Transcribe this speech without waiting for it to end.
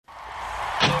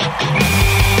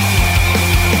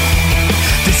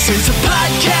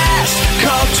podcast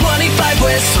called 25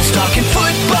 Whistles Talking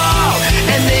Football.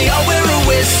 And they all wear a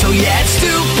whistle, yeah, it's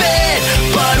stupid.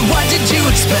 But what did you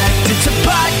expect? It's a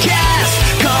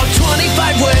podcast called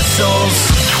 25 Whistles.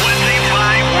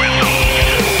 25 Whistles.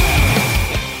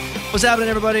 What's happening,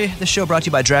 everybody? This show brought to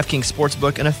you by DraftKings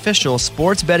Sportsbook, an official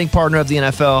sports betting partner of the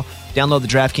NFL. Download the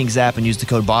DraftKings app and use the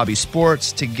code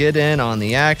BobbySports to get in on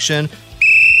the action.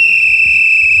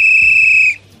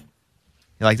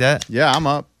 You like that? Yeah, I'm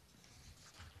up.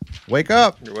 Wake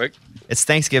up. You're awake? It's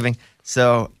Thanksgiving,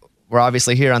 so we're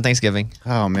obviously here on Thanksgiving.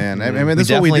 Oh, man. I mean, this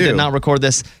is what we definitely do. did not record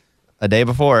this a day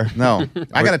before. No.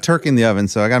 I got a turkey in the oven,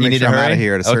 so I got to make sure I'm out of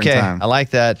here at a certain time. I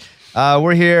like that.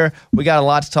 We're here. We got a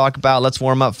lot to talk about. Let's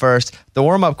warm up first. The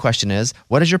warm-up question is,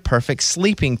 what is your perfect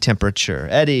sleeping temperature?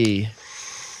 Eddie?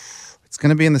 It's going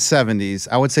to be in the 70s.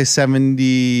 I would say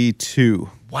 72.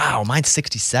 Wow, mine's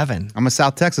 67. I'm a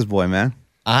South Texas boy, man.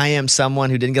 I am someone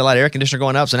who didn't get a lot of air conditioner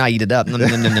going up, so now I eat it up. No.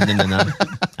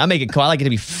 I make it cold. I like it to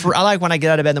be I like when I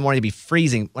get out of bed in the morning to be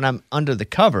freezing. When I'm under the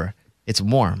cover, it's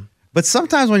warm. But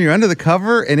sometimes when you're under the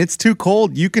cover and it's too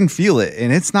cold, you can feel it,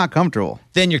 and it's not comfortable.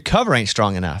 Then your cover ain't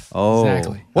strong enough. Oh.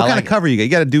 Exactly. What kind of cover you got? You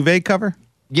got a duvet cover?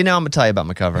 You know, I'm going to tell you about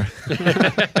my cover.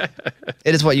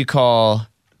 It is what you call...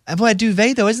 Boy, a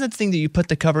duvet, though, isn't that the thing that you put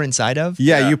the cover inside of?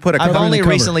 Yeah, you put a cover I've in only the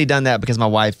cover. recently done that because my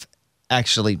wife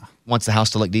actually wants the house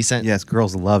to look decent. Yes,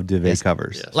 girls love duvet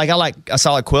covers. Like, I like a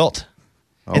solid quilt.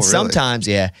 Oh, and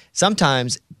really?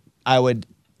 sometimes I would,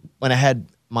 when I had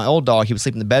my old dog, he would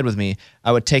sleep in the bed with me,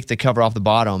 I would take the cover off the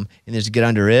bottom and just get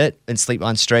under it and sleep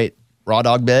on straight raw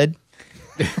dog bed.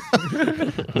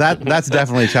 That's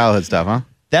definitely childhood stuff, huh?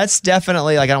 That's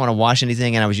definitely, like, I don't want to wash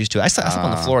anything, and I was used to it. I slept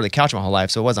on the floor or the couch my whole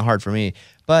life, so it wasn't hard for me.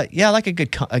 But, yeah, I like a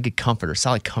good comforter,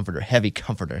 solid comforter, heavy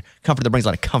comforter. Comfort that brings a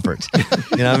lot of comfort. You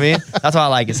know what I mean? That's why I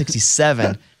like it.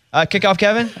 67. Kickoff,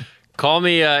 Kevin? Call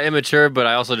me immature, but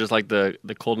I also just like the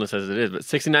coldness as it is. But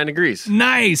 69 degrees.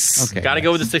 Nice. Okay. Got to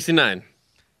go with the 69.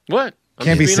 What? I'm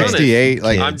Can't be just being 68.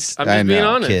 Like, I'm just I being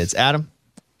know. honest. Kids. Adam?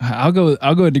 I'll go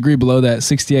a degree below that,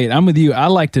 68. I'm with you. I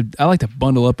like to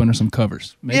bundle up under some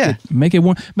covers. Make it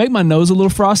warm. Make my nose a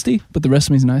little frosty, but the rest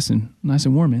of me's nice and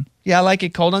warm, man. Yeah, I like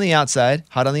it cold on the outside,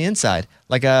 hot on the inside,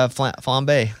 like a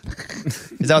flambe.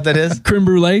 Is that what that is? Creme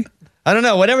brulee. I don't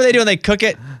know. Whatever they do when they cook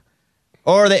it,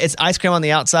 or it's ice cream on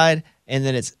the outside, and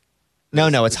then it's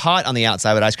hot on the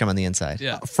outside, but ice cream on the inside.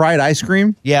 Yeah. Fried ice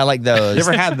cream? Yeah, I like those. You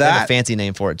ever had They have that? a fancy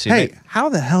name for it too. Hey, how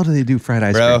the hell do they do fried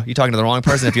ice Bro, cream? you're talking to the wrong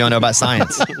person if you don't know about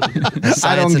science. Science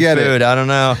I don't and get food. it. I don't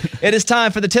know. It is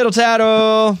time for the tittle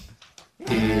tattle.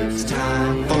 It's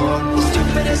time for the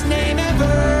stupidest name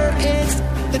ever. It's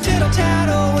the Tittle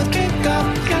Tattle with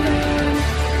Kickoff Kevin.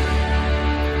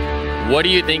 What do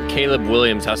you think Caleb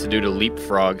Williams has to do to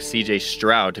leapfrog CJ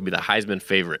Stroud to be the Heisman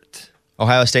favorite?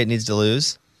 Ohio State needs to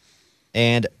lose,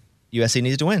 and USC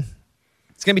needs to win.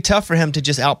 It's going to be tough for him to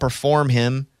just outperform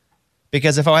him,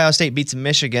 because if Ohio State beats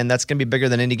Michigan, that's going to be bigger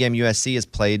than any game USC has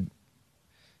played.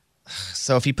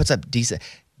 So if he puts up decent,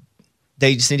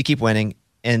 they just need to keep winning,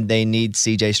 and they need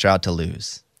CJ Stroud to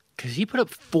lose. Because he put up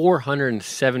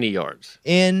 470 yards.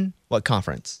 In what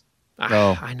conference?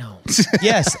 I know.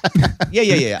 Yes.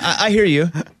 Yeah. I hear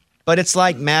you. But it's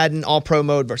like Madden All-Pro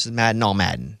mode versus Madden All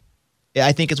Madden. Yeah,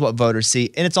 I think it's what voters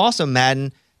see. And it's also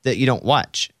Madden that you don't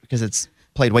watch because it's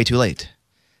played way too late.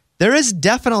 There is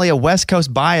definitely a West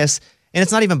Coast bias, and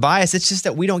it's not even bias. It's just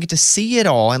that we don't get to see it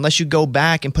all unless you go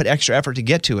back and put extra effort to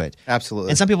get to it. Absolutely.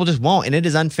 And some people just won't, and it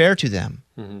is unfair to them.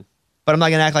 Mm-hmm. But I'm not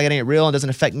going to act like it ain't real and doesn't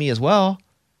affect me as well.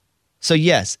 So,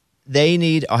 yes, they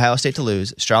need Ohio State to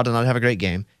lose. Stroud did not have a great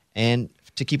game, and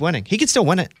to keep winning. He could still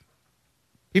win it.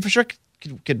 He for sure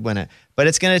could win it. But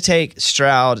it's going to take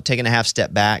Stroud taking a half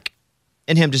step back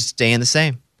and him just staying the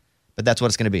same. But that's what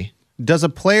it's going to be. Does a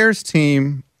player's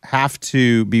team have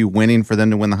to be winning for them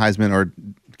to win the Heisman, or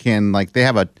can they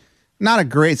have not a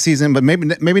great season, but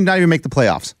maybe not even make the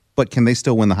playoffs, but can they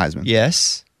still win the Heisman?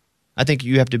 Yes. I think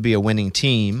you have to be a winning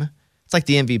team. It's like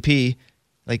the MVP.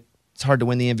 Like, it's hard to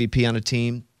win the MVP on a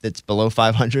team that's below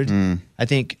 500. I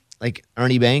think like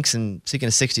Ernie Banks and speaking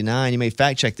of 69, you may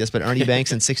fact check this, but Ernie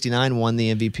Banks in 69 won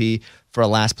the MVP for a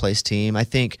last place team. I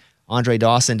think Andre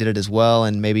Dawson did it as well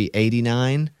in maybe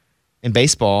 89 in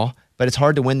baseball, but it's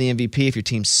hard to win the MVP if your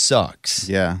team sucks.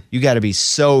 Yeah. You got to be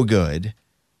so good.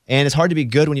 And it's hard to be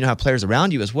good when you don't have players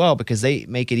around you as well, because they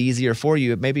make it easier for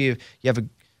you. Maybe if you have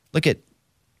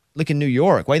look in New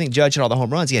York. Why do you think Judge hit all the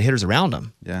home runs? He had hitters around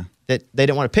him. Yeah. That they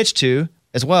didn't want to pitch to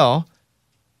as well.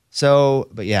 So,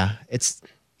 but yeah,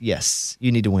 yes,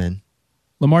 you need to win.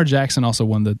 Lamar Jackson also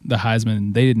won the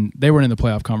Heisman, and they weren't in the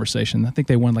playoff conversation. I think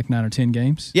they won like 9 or 10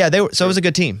 games. Yeah, so it was a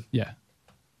good team. Yeah.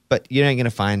 But you ain't going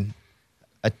to find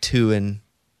a 2-4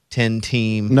 10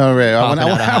 team. No, Ray, popping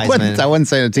out a Heisman. I wouldn't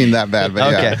say a team that bad,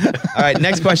 but Okay. yeah. All right.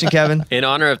 Next question, Kevin. In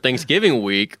honor of Thanksgiving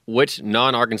week, which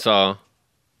non-Arkansas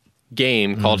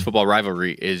game, college football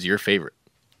rivalry, is your favorite?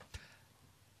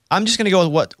 I'm just going to go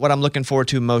with what I'm looking forward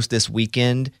to most this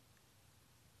weekend,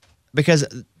 because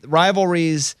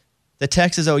rivalries, the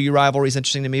Texas OU rivalry is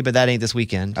interesting to me, but that ain't this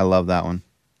weekend. I love that one.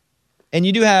 And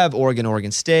you do have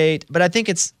Oregon State, but I think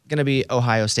it's going to be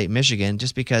Ohio State, Michigan,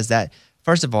 just because that,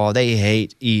 first of all, they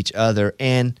hate each other,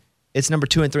 and it's number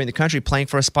 2 and 3 in the country playing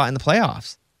for a spot in the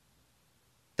playoffs.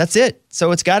 That's it.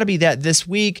 So it's got to be that this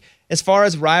week. As far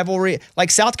as rivalry, like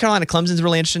South Carolina, Clemson's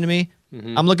really interesting to me.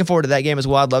 Mm-hmm. I'm looking forward to that game as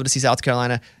well. I'd love to see South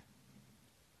Carolina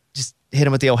just hit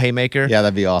them with the old haymaker. Yeah,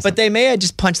 that'd be awesome. But they may have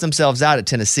just punched themselves out at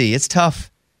Tennessee. It's tough.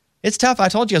 It's tough. I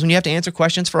told you guys, when you have to answer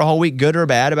questions for a whole week, good or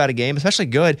bad, about a game, especially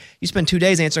good, you spend 2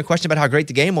 days answering questions about how great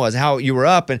the game was, how you were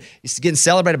up, and you're getting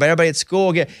celebrated by everybody at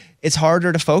school. It's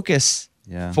harder to focus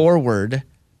forward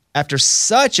after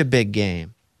such a big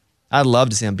game. I'd love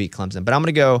to see them beat Clemson, but I'm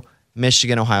going to go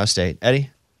Michigan, Ohio State.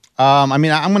 Eddie? I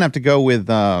mean, I'm going to have to go with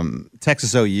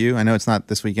Texas OU. I know it's not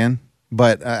this weekend,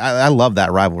 but I love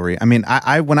that rivalry. I mean,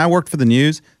 I when I worked for the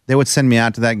news, they would send me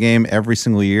out to that game every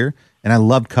single year, and I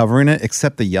loved covering it,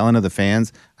 except the yelling of the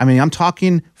fans. I mean, I'm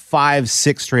talking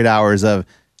 5-6 straight hours of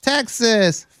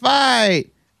Texas,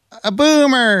 fight, a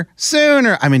boomer,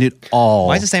 Sooner. I mean, dude, all.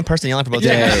 Why is the same person yelling for both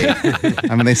games?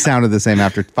 I mean, they sounded the same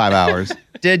after 5 hours.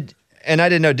 And I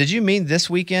didn't know, did you mean this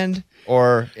weekend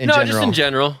or in general? No, just in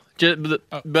general.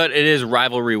 But it is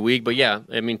rivalry week. But yeah,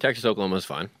 I mean, Texas-Oklahoma is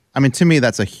fine. I mean, to me,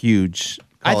 that's a huge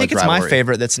I think it's rivalry. my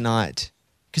favorite that's not,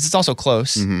 because it's also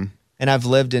close. Mm-hmm. And I've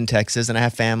lived in Texas, and I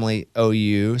have family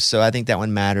OU, so I think that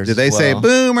one matters. Did they say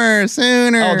Boomer,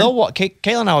 Sooner? Oh, they'll walk.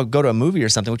 Kayla and I will go to a movie or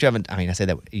something, which you haven't. I mean, I say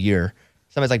that a year.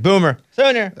 Somebody's like Boomer,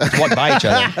 Sooner. Just walk by each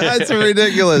other. That's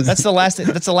ridiculous. That's the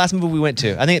last movie we went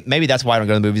to. I think maybe that's why I don't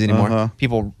go to the movies anymore.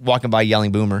 People walking by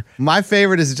yelling Boomer. My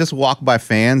favorite is to just walk by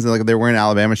fans, and like they're wearing an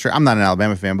Alabama shirt. I'm not an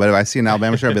Alabama fan, but if I see an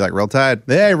Alabama shirt, I'll be like, Roll Tide.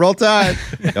 Hey, Roll Tide.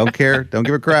 Don't care. Don't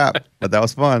give a crap. But that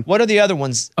was fun. What are the other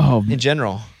ones in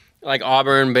general? Like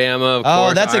Auburn, Bama, of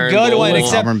course. Oh, that's Iron a good Bowl. one.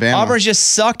 Except Auburn, Auburn's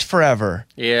just sucked forever.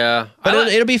 Yeah. But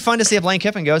it'll be fun to see if Lane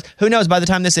Kiffin goes. Who knows? By the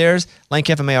time this airs, Lane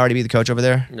Kiffin may already be the coach over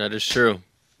there. That is true.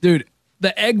 Dude,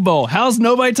 the Egg Bowl. How's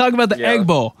nobody talking about the Egg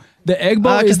Bowl? The Egg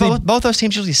Bowl is both those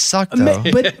teams usually suck, though.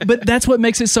 But that's what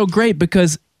makes it so great,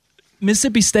 because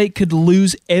Mississippi State could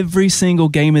lose every single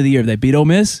game of the year. They beat Ole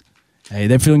Miss. Hey,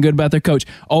 they're feeling good about their coach.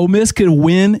 Ole Miss could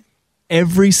win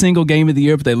every single game of the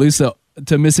year, but they lose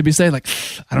to Mississippi State. Like,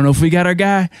 I don't know if we got our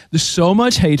guy. There's so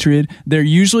much hatred. They're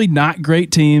usually not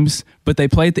great teams, but they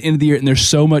play at the end of the year, and there's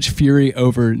so much fury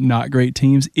over not great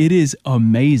teams. It is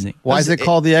amazing. Why is it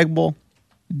called the Egg Bowl?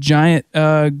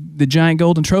 The giant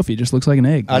golden trophy just looks like an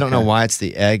egg. I don't know why it's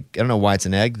the egg. I don't know why it's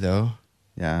an egg, though.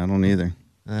 Yeah, I don't either.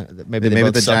 Maybe they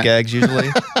both suck eggs usually.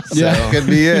 Yeah, could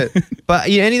be it. But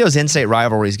any of those in-state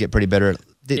rivalries get pretty bitter.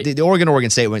 The Oregon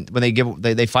State, when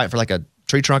they fight for like a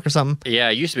tree trunk or something. Yeah,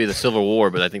 it used to be the Civil War,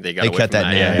 but I think they got away cut from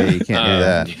that. Yeah, you can't do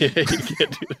that. Yeah, you can't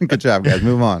do that. Good job, guys.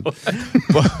 Move on.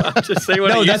 I'm just saying what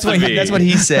No, it that's used to be. what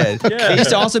he said. It used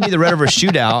to also be the Red River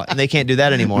Shootout, and they can't do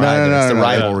that anymore. No, It's the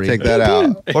rivalry. Take that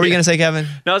out. What were you gonna say, Kevin?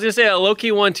 No, I was gonna say a low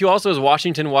key one too. Also, is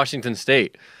Washington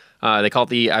State. They call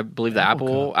it I believe the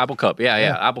Apple Cup.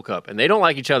 Yeah, Apple Cup, and they don't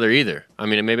like each other either. I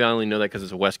mean, maybe I only know that because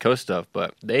it's a West Coast stuff,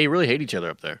 but they really hate each other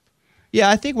up there. Yeah,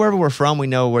 I think wherever we're from, we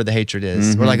know where the hatred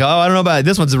is. We're like, oh, I don't know about it.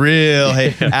 This one's real.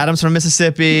 Hey, Adam's from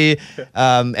Mississippi.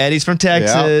 Eddie's from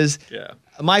Texas. Yeah.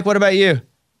 Mike, what about you?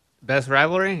 Best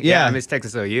rivalry? Yeah. I miss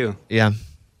Texas OU. Yeah.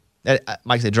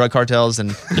 Mike said drug cartels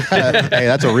and Hey,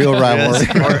 that's a real rivalry.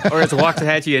 or it's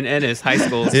Waxahachie and Ennis high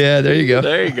schools. yeah, there you go.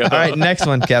 There you go. All right, next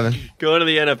one, Kevin. Going to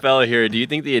the NFL here, do you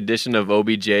think the addition of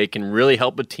OBJ can really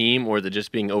help a team, or is it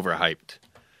just being overhyped?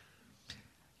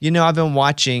 You know, I've been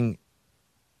watching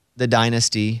the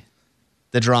dynasty,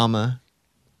 the drama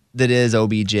that is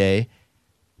OBJ,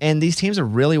 and these teams are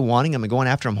really wanting him and going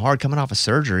after him hard, coming off of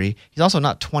surgery. He's also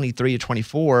not 23 or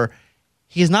 24.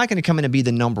 He is not going to come in and be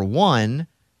the number one.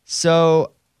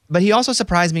 So, but he also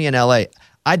surprised me in LA.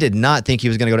 I did not think he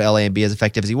was going to go to LA and be as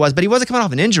effective as he was, but he wasn't coming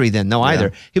off an injury then, no,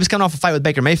 either. He was coming off a fight with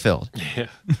Baker Mayfield. Yeah.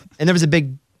 And there's a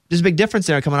big difference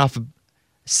there coming off a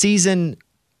season,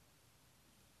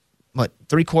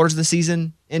 3/4 of the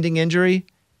season ending injury.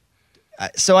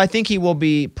 So I think he will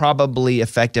be probably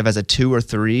effective as a 2 or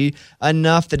 3,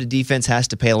 enough that a defense has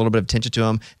to pay a little bit of attention to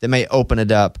him that may open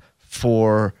it up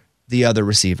for the other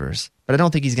receivers. But I don't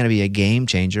think he's going to be a game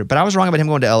changer. But I was wrong about him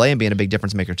going to LA and being a big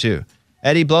difference maker too.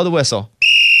 Eddie, blow the whistle.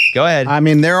 Go ahead. I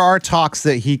mean, there are talks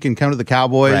that he can come to the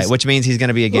Cowboys. Right, which means he's going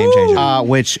to be a game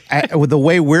changer. With the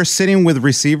way we're sitting with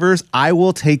receivers, I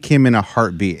will take him in a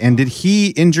heartbeat. And did he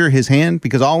injure his hand?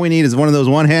 Because all we need is one of those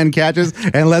one-hand catches,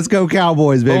 and let's go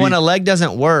Cowboys, baby. But when a leg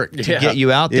doesn't work to get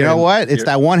you out there. You know what? It's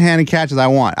that one-handed catches I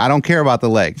want. I don't care about the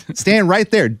leg. Stand right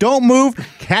there. Don't move.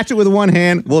 Catch it with one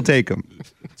hand. We'll take him.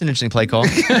 It's an interesting play call.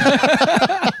 He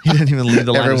didn't even leave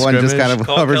the line of Everyone scrimmage. just kind of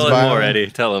Call hovers Kellen by. Moore, Eddie.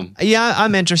 Tell him. Yeah,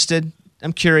 I'm interested.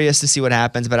 I'm curious to see what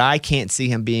happens, but I can't see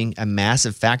him being a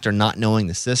massive factor not knowing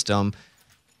the system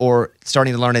or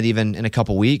starting to learn it even in a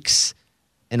couple weeks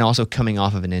and also coming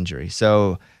off of an injury.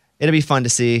 So it'll be fun to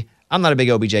see. I'm not a big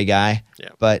OBJ guy,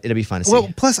 but it'll be fun to see. Well,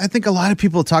 plus, I think a lot of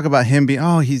people talk about him being,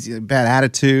 he's a bad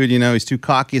attitude, he's too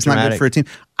cocky, it's not good for a team.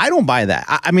 I don't buy that.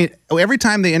 I mean, every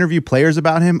time they interview players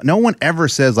about him, no one ever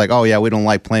says like, oh, yeah, we don't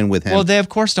like playing with him. Well, they of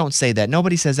course don't say that.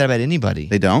 Nobody says that about anybody.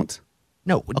 They don't?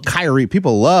 No. Kyrie,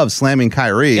 people love slamming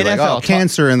Kyrie. NFL, like,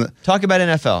 cancer in the... Talk about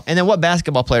NFL. And then what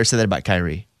basketball player said that about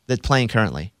Kyrie that's playing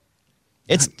currently?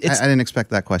 I didn't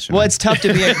expect that question. Well, it's tough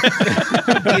to be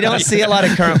you don't see a lot of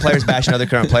current players bashing other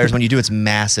current players. When you do, it's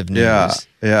massive news.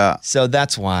 Yeah. So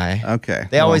that's why. Okay.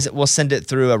 They always will send it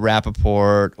through a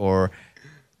Rappaport or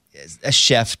a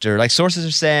Schefter. Like sources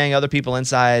are saying, other people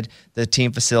inside the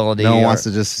team facility. No one wants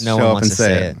to just show up and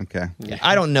say it. Okay. Yeah.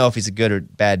 I don't know if he's a good or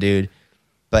bad dude,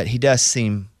 but he does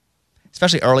seem,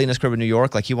 especially early in his career with New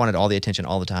York, like he wanted all the attention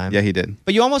all the time. Yeah, he did.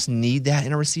 But you almost need that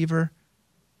in a receiver.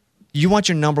 You want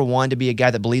your number one to be a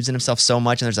guy that believes in himself so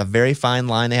much, and there's a very fine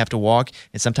line they have to walk,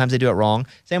 and sometimes they do it wrong.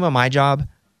 Same with my job.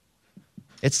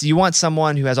 You want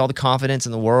someone who has all the confidence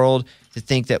in the world to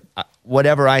think that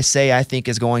whatever I say, I think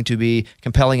is going to be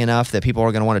compelling enough that people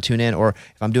are going to want to tune in, or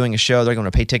if I'm doing a show, they're going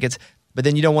to pay tickets. But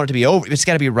then you don't want it to be over. It's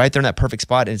got to be right there in that perfect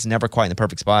spot, and it's never quite in the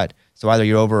perfect spot. So either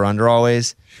you're over or under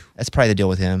always. That's probably the deal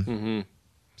with him. Mm-hmm.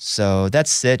 So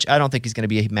that's Sitch. I don't think he's going to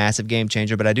be a massive game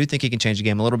changer, but I do think he can change the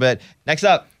game a little bit. Next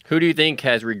up. Who do you think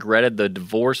has regretted the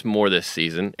divorce more this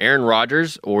season, Aaron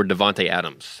Rodgers or Devontae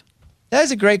Adams? That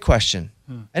is a great question.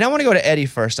 And I want to go to Eddie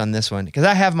first on this one because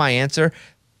I have my answer.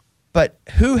 But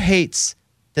who hates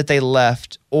that they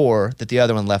left or that the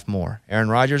other one left more, Aaron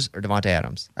Rodgers or Devontae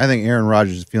Adams? I think Aaron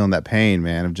Rodgers is feeling that pain,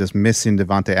 man, of just missing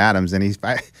Devontae Adams. And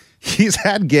he's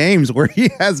had games where he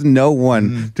has no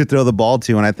one to throw the ball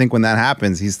to. And I think when that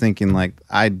happens, he's thinking, like,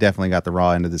 I definitely got the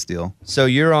raw end of this deal. So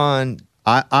you're on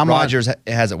I'm Rodgers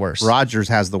has it worse. Rodgers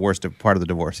has the worst part of the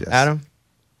divorce, yes. Adam?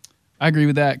 I agree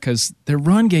with that because their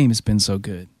run game has been so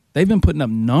good. They've been putting up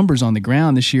numbers on the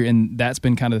ground this year, and that's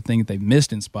been kind of the thing that they've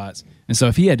missed in spots. And so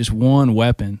if he had just one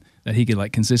weapon that he could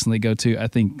like consistently go to, I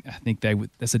think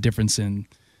that's a difference in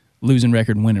losing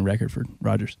record and winning record for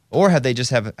Rodgers. Or have they just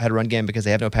had a run game because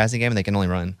they have no passing game and they can only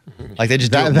run? Like they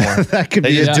just do it more. That could they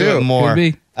be just it do too. it more. Could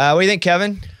be. What do you think,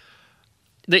 Kevin?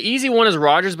 The easy one is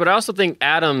Rodgers, but I also think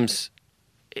Adams,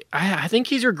 I think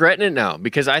he's regretting it now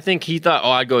because I think he thought,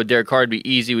 I'd go with Derek Carr, it'd be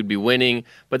easy, would be winning.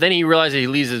 But then he realized that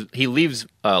he leaves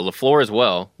LaFleur as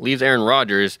well, leaves Aaron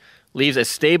Rodgers, leaves a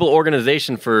stable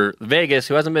organization for Vegas,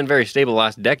 who hasn't been very stable the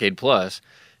last decade plus.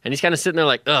 And he's kind of sitting there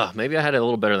like, maybe I had it a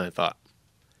little better than I thought.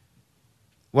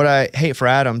 What I hate for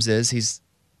Adams is he's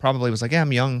probably was like,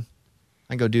 I'm young.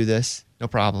 I can go do this. No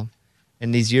problem.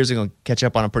 And these years are going to catch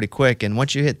up on him pretty quick. And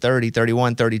once you hit 30,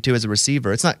 31, 32 as a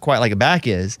receiver, it's not quite like a back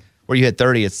is. Where you hit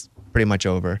 30, it's pretty much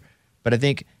over. But I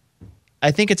think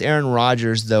it's Aaron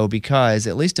Rodgers, though, because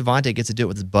at least Devontae gets to do it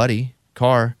with his buddy,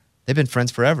 Carr. They've been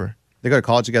friends forever. They go to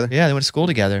college together? Yeah, they went to school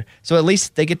together. So at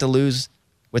least they get to lose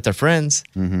with their friends.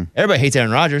 Mm-hmm. Everybody hates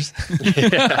Aaron Rodgers.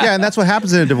 Yeah, and that's what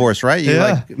happens in a divorce, right? You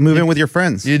like move in with your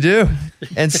friends. You do.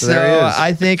 And so there he is.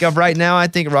 I think of right now, I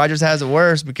think Rodgers has it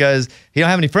worse because he don't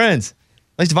have any friends.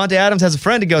 At least Devontae Adams has a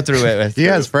friend to go through it with. He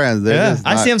has friends. Yeah.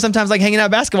 I see him sometimes like hanging out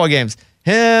at basketball games.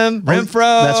 Him,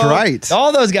 Renfro. That's right.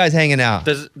 All those guys hanging out.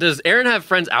 Does Aaron have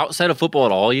friends outside of football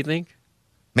at all, you think?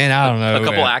 Man, I don't know. A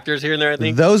couple actors here and there, I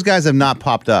think. Those guys have not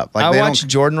popped up. Like I watch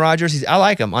Jordan Rodgers. I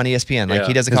like him on ESPN. Like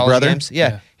he does the His college brother? games.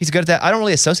 Yeah, he's good at that. I don't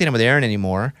really associate him with Aaron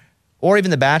anymore, or even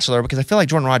The Bachelor, because I feel like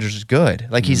Jordan Rodgers is good.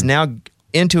 Like he's now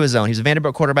into his own. He's a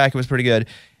Vanderbilt quarterback who was pretty good,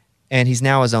 and he's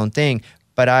now his own thing.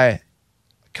 But I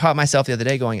caught myself the other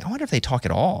day going, I wonder if they talk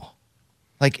at all.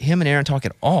 Like him and Aaron talk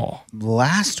at all.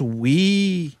 Last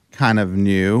we kind of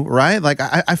knew, right? Like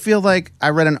I feel like I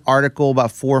read an article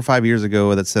about 4 or 5 years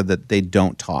ago that said that they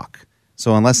don't talk.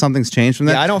 So unless something's changed from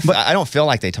that, Yeah, I don't feel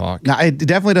like they talk. no, it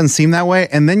definitely doesn't seem that way.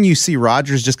 And then you see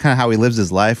Rodgers just kind of how he lives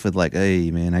his life with like, hey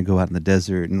man, I go out in the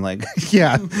desert and like,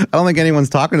 yeah, I don't think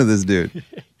anyone's talking to this dude.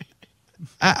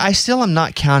 I still am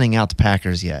not counting out the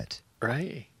Packers yet.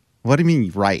 Right. What do you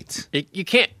mean, right? You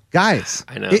can't. Guys,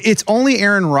 I know. It's only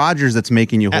Aaron Rodgers that's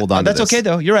making you hold on to That's this. okay,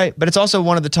 though. You're right. But it's also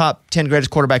one of the top 10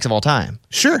 greatest quarterbacks of all time.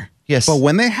 Sure. Yes. But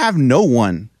when they have no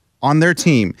one on their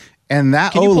team and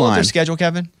that Can you pull up O-line, their schedule,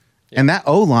 Kevin? and that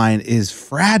O-line is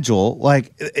fragile,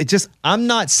 like it just, I'm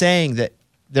not saying that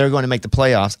they're going to make the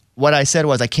playoffs. What I said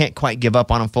was I can't quite give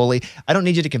up on them fully. I don't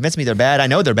need you to convince me they're bad. I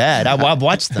know they're bad. I've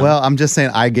watched them. well, I'm just saying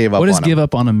I gave up What does on give them.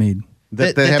 up on them mean?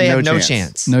 That That they have no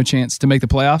chance. No chance to make the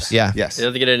playoffs? Yeah. Yes. It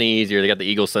doesn't get any easier. They got the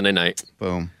Eagles Sunday night.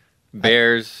 Boom.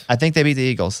 Bears. I think they beat the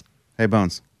Eagles. Hey,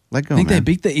 Bones, let go, Think man. they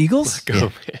beat the Eagles? Go,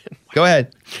 man. Go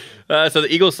ahead. So the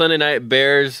Eagles Sunday night,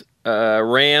 Bears,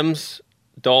 Rams,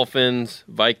 Dolphins,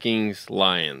 Vikings,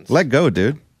 Lions. Let go,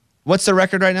 dude. What's the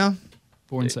record right now?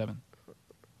 4-7.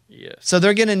 Yes. So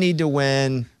they're going to need to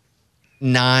win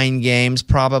 9 games,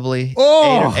 probably.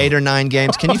 Oh! 8 or 9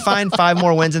 games. Can you find 5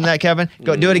 more wins than that, Kevin?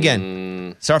 Go do it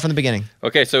again. Start from the beginning.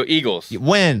 Okay, so Eagles,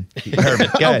 Win.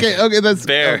 Perfect. Go ahead. Okay, that's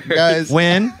Bears. guys.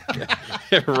 Win.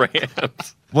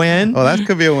 Rams, Win. Oh, that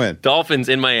could be a win. Dolphins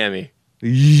in Miami,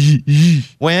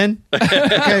 Win.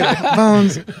 Okay,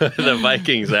 Bones. the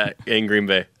Vikings in Green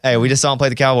Bay, Hey, we just saw them play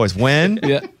the Cowboys. Win.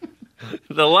 Yeah.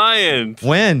 the Lions.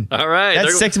 Win. All right, That's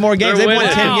they're- 6 more games. they're They've won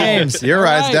winning. 10 games. You're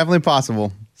right. It's right. definitely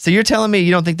possible. So you're telling me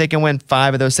you don't think they can win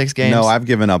 5 of those 6 games? No, I've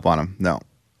given up on them. No.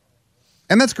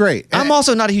 And that's great. I'm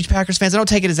also not a huge Packers fan. So I don't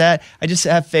take it as that. I just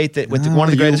have faith that with one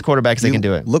of the greatest quarterbacks, they You can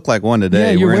do it. Look like one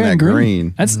today. Yeah, you're wearing wearing that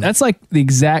green. That's like the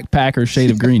exact Packers shade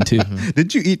of green, too.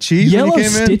 Did you eat cheese Yellow when you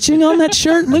came in? stitching on that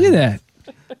shirt? Look at that.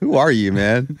 Who are you,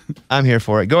 man? I'm here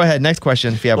for it. Go ahead. Next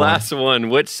question if you have Last one.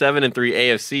 Which 7-3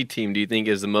 AFC team do you think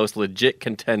is the most legit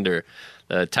contender?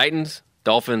 The Titans,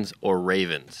 Dolphins, or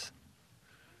Ravens?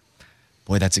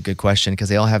 one. Boy, that's a good question because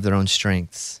they all have their own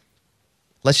strengths.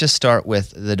 Let's just start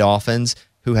with the Dolphins,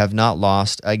 who have not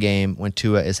lost a game when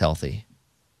Tua is healthy.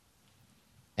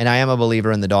 And I am a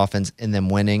believer in the Dolphins, in them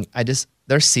winning.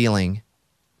 Their ceiling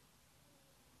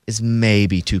is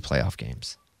maybe 2 playoff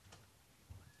games.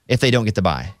 If they don't get the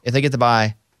bye. If they get the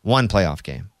bye, 1 playoff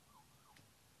game.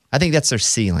 I think that's their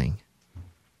ceiling.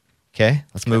 Okay,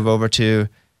 let's move over to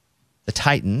the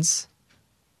Titans.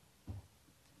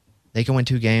 They can win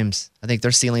 2 games. I think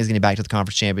their ceiling is getting back to the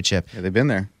conference championship Yeah, they've been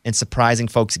there. and surprising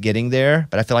folks getting there,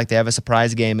 but I feel like they have a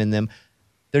surprise game in them.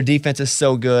 Their defense is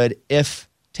so good. If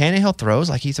Tannehill throws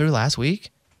like he threw last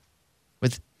week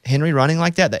with Henry running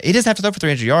like that, he doesn't have to throw for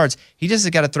 300 yards. He just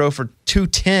got to throw for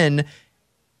 210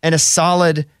 and a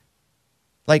solid,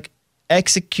 like,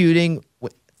 executing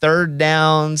with 3rd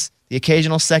downs, the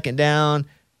occasional 2nd down,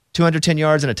 210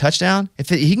 yards and a touchdown. If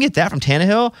he can get that from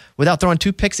Tannehill without throwing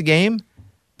 2 picks a game,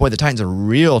 boy, the Titans are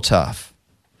real tough.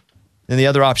 And the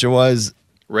other option was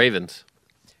Ravens.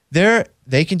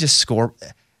 they can just score.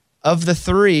 Of the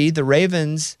 3, the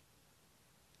Ravens,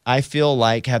 I feel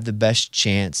like, have the best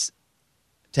chance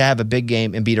to have a big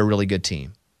game and beat a really good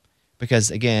team. Because,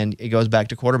 again, it goes back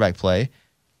to quarterback play.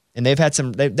 And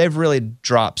they've really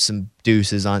dropped some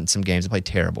deuces on some games. They played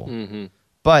terrible. Mm-hmm.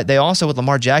 But they also, with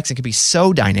Lamar Jackson, can be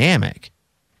so dynamic,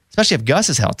 especially if Gus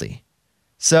is healthy.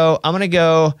 So I'm going to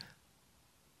go,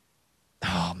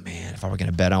 oh, man, if I were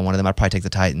going to bet on one of them, I'd probably take the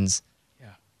Titans.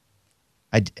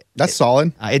 That's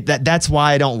solid. That's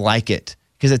why I don't like it,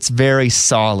 because it's very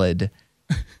solid.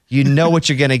 You know what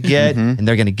you're going to get, and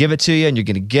they're going to give it to you, and you're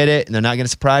going to get it, and they're not going to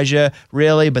surprise you,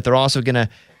 really, but they're also going to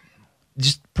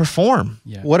just perform.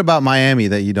 Yeah. What about Miami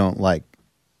that you don't like?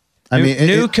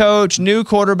 New coach, new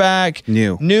quarterback,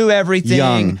 new everything,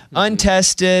 Young.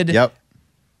 untested. Yep.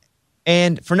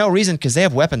 And for no reason, because they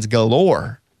have weapons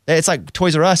galore. It's like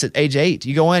Toys R Us at age 8.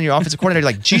 You go in, your offensive coordinator,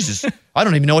 you're like, Jesus, I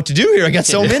don't even know what to do here. I got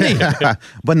so many.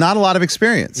 But not a lot of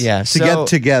experience. Yeah, To get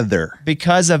together.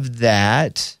 Because of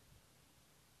that,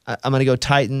 I'm going to go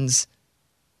Titans.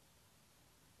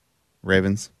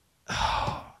 Ravens.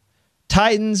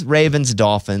 Titans, Ravens,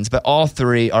 Dolphins, but all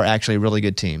 3 are actually really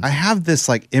good teams. I have this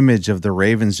like image of the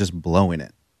Ravens just blowing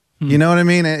it. You know what I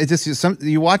mean? It just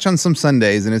you watch on some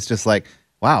Sundays and it's just like,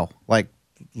 wow, like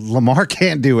Lamar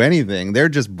can't do anything. They're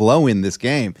just blowing this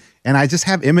game. And I just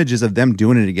have images of them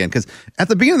doing it again. Because at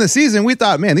the beginning of the season, we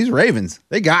thought, man, these Ravens,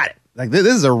 they got it. Like, this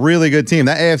is a really good team.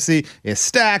 That AFC is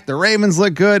stacked. The Ravens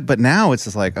look good. But now it's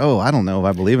just like, oh, I don't know if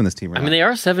I believe in this team or I not. mean, they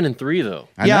are 7-3 though.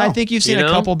 I know. think you've seen You a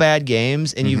know? couple bad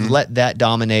games, and you've let that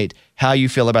dominate how you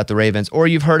feel about the Ravens, or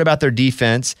you've heard about their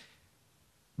defense.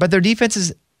 But their defense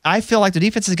is, I feel like their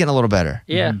defense is getting a little better.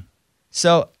 Yeah.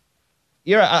 So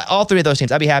you're all 3 of those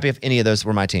teams. I'd be happy if any of those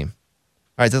were my team.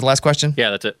 All right, is that the last question? Yeah,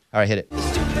 that's it. All right, hit it.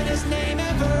 Stupidest name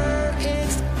ever.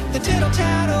 It's the Tittle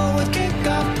Tattle with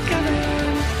Kickoff Kevin.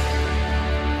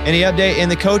 Any update in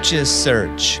the coaches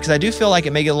search? Because I do feel like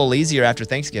it may get a little easier after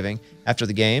Thanksgiving, after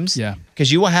the games. Yeah.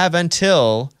 Because you will have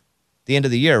until the end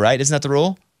of the year, right? Isn't that the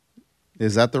rule?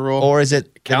 Is that the rule? Or is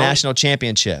it the Count. national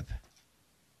championship?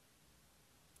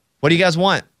 What do you guys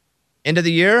want? End of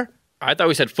the year? I thought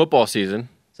we said football season,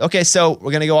 Okay, so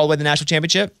we're going to go all the way to the national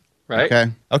championship? right?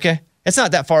 Okay. Okay. It's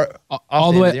not that far off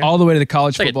all the end of way, year. all the way to the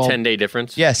college It's like football. a 10-day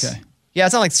difference. Yes. Okay. Yeah,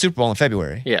 it's not like the Super Bowl in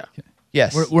February. Yeah.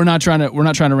 Yes. We're not trying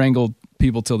to wrangle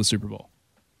people till the Super Bowl.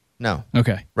 No.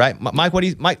 Okay. Right? Mike, what do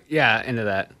you... Mike? Yeah, into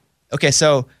that. Okay,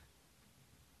 so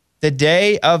the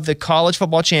day of the college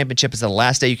football championship is the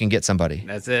last day you can get somebody.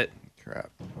 That's it. Crap.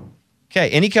 Okay,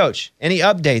 any coach, any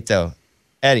update though?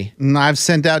 Eddie. I've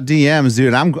sent out DMs,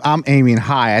 dude. I'm aiming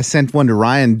high. I sent one to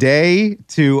Ryan Day,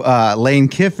 to Lane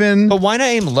Kiffin. But why not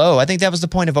aim low? I think that was the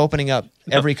point of opening up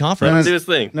every Let conference. him do his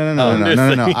thing. No. Do his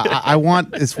thing. I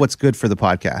want it's what's good for the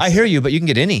podcast. I hear you, but you can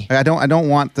get any. I don't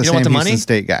want the You don't Sam want the Houston money?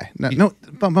 State guy. No,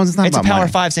 but it's not It's a about Power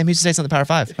money. 5. Sam Houston State's on the Power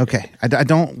 5. Okay, I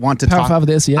don't want to Power talk. 5 of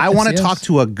the SES. I want to talk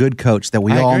to a good coach that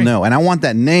we I all agree. know, and I want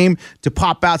that name to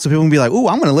pop out so people can be like, "Ooh,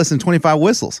 I'm going to listen to 25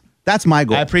 whistles." That's my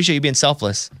goal. I appreciate you being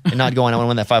selfless and not going, I want to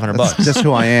win that $500. That's just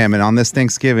who I am, and on this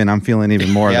Thanksgiving, I'm feeling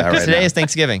even more of Yeah, that right today now. is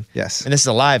Thanksgiving. Yes. And this is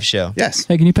a live show. Yes.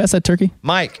 Hey, can you pass that turkey?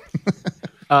 Mike,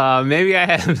 Maybe I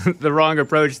had the wrong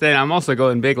approach then. I'm also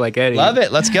going big like Eddie. love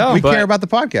it. Let's go. We But- care about the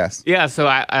podcast. Yeah, so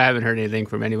I haven't heard anything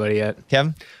from anybody yet.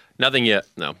 Kevin, Nothing yet.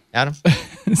 No. Adam.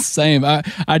 Same.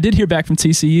 I did hear back from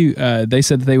TCU. They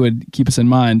said that they would keep us in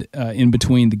mind in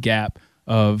between the gap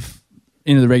of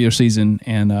into the regular season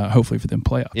and hopefully for them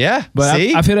playoffs. Yeah. But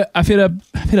See? I've hit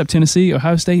up Tennessee,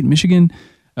 Ohio State, Michigan.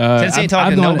 Tennessee ain't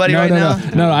talking to nobody right now?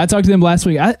 No, I talked to them last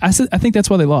week. I said I think that's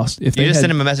why they lost. If You they just had,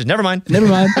 sent him a message. Never mind. Never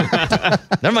mind.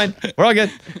 Never mind. We're all good.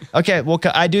 Okay. Well,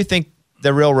 I do think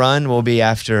the real run will be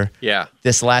after Yeah.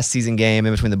 this last season game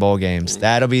in between the bowl games.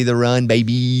 That'll be the run,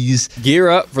 babies. Gear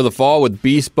up for the fall with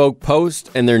Bespoke Post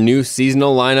and their new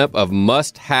seasonal lineup of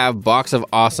must-have Box of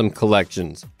Awesome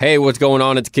collections. Hey, what's going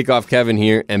on? It's Kickoff Kevin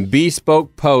here, and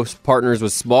Bespoke Post partners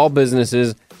with small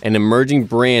businesses and emerging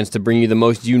brands to bring you the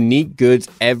most unique goods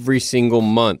every single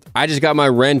month. I just got my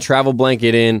Ren travel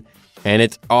blanket in, and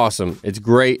it's awesome. It's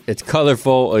great. It's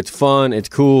colorful. It's fun. It's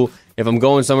cool. If I'm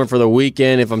going somewhere for the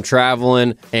weekend, if I'm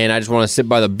traveling and I just want to sit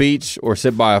by the beach or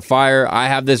sit by a fire, I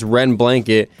have this Ren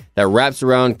blanket that wraps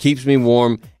around, keeps me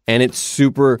warm, and it's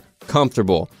super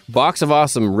comfortable. Box of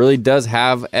Awesome really does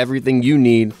have everything you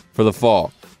need for the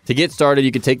fall. To get started,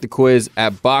 you can take the quiz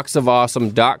at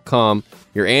boxofawesome.com.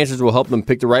 Your answers will help them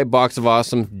pick the right Box of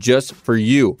Awesome just for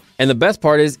you. And the best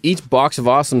part is each Box of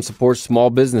Awesome supports small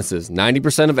businesses.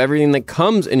 90% of everything that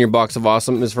comes in your Box of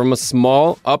Awesome is from a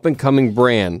small, up-and-coming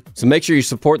brand. So make sure you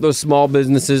support those small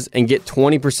businesses and get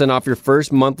 20% off your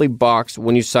first monthly box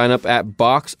when you sign up at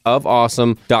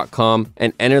boxofawesome.com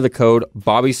and enter the code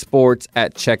BobbySports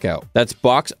at checkout. That's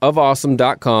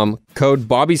boxofawesome.com, code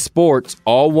BobbySports,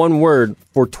 all one word,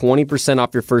 for 20%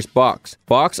 off your first box.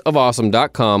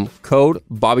 Boxofawesome.com, code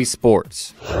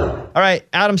BobbySports. All right,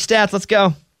 Adam Stats, let's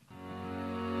go.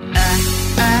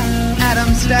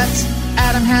 Adam Stats.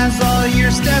 Adam has all your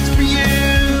stats for you.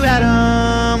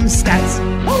 Adam Stats.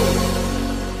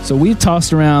 So we've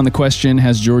tossed around the question,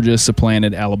 has Georgia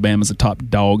supplanted Alabama as a top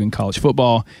dog in college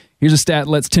football? Here's a stat that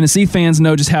lets Tennessee fans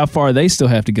know just how far they still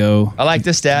have to go I like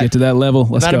this stat. get to that level.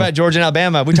 Let's Not go. about Georgia and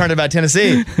Alabama. We turned it about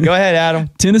Tennessee. Go ahead, Adam.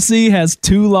 Tennessee has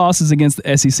 2 losses against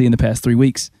the SEC in the past 3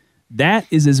 weeks. That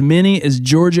is as many as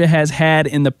Georgia has had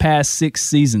in the past 6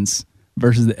 seasons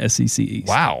versus the SEC East.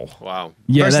 Wow. Wow.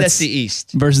 Yeah, Versus that's SC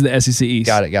East. versus the SEC East.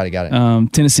 Got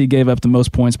it. Tennessee gave up the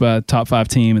most points by a top 5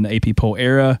 team in the AP poll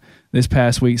era this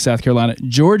past week. South Carolina.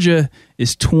 Georgia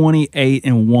is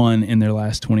 28-1 in their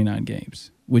last 29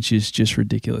 games, which is just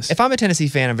ridiculous If I'm a Tennessee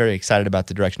fan, I'm very excited about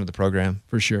the direction of the program.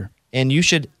 for sure. And you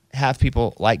should have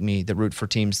people like me that root for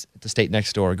teams at the state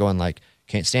next door going like,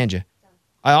 can't stand you.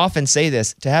 I often say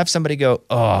this, to have somebody go,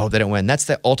 oh, they didn't win. That's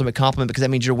the ultimate compliment because that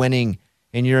means you're winning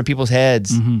and you're in people's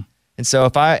heads. And so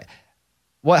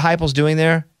what Heupel's doing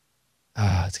there,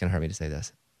 it's going to hurt me to say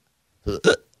this.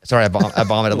 Sorry, I vomited a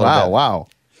little bit. Wow.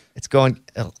 It's going,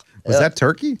 Was that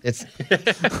turkey? it's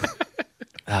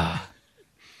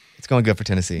going good for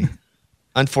Tennessee.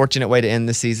 Unfortunate way to end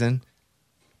the season.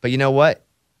 But you know what?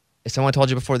 If someone told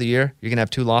you before the year you're going to have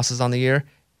 2 losses on the year,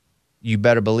 you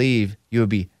better believe you would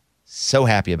be so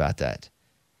happy about that.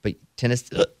 But Tennessee's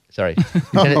boy.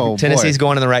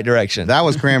 going in the right direction. That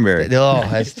was cranberry. Oh,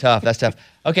 that's tough. That's tough.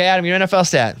 Okay, Adam, your NFL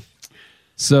stat.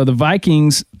 So the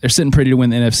Vikings, they're sitting pretty to win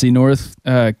the NFC North.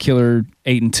 Killer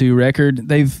 8-2 record.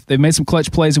 They've made some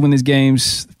clutch plays to win these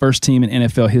games. First team in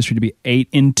NFL history to be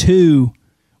 8-2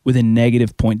 with a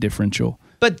negative point differential.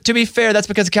 But to be fair, that's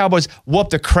because the Cowboys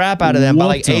whooped the crap out of them by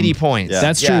like Whooped them. 80 points. Yeah.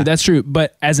 That's true. That's true.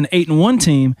 But as an 8-1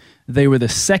 team, they were the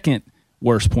second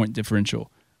worse point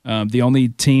differential. The only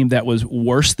team that was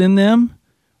worse than them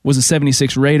was the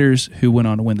 76 Raiders, who went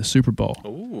on to win the Super Bowl.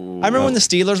 I remember when the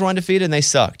Steelers were undefeated and they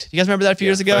sucked. You guys remember that a few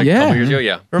years ago? Yeah. A couple years ago,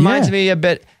 yeah. Reminds me a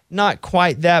bit, not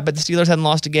quite that, but the Steelers hadn't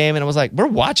lost a game, and it was like, we're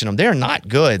watching them. They're not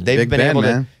good. They've Big been Ben, able to.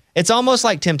 man. It's almost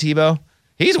like Tim Tebow.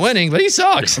 He's winning, but he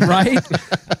sucks. Right?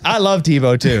 I love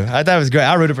Tebow too. I thought it was great.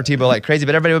 I rooted for Tebow like crazy,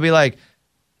 but everybody would be like,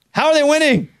 how are they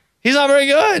winning? He's not very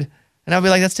good. And I'll be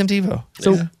like, that's Tim Tebow.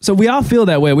 So we all feel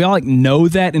that way. We all like know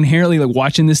that inherently, like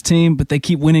watching this team, but they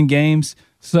keep winning games.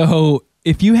 So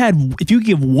if you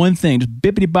give one thing, just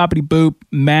bippity boppity boop,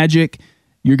 magic,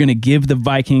 you're going to give the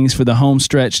Vikings for the home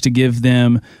stretch to give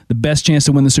them the best chance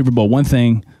to win the Super Bowl. One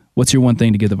thing, what's your one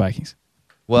thing to give the Vikings?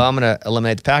 Well, I'm going to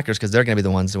eliminate the Packers because they're going to be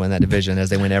the ones to win that division as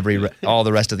they win all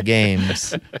the rest of the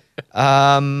games.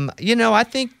 I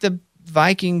think the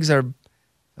Vikings are,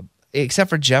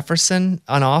 except for Jefferson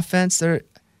on offense, they're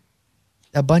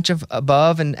a bunch of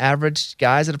above and average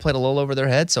guys that have played a little over their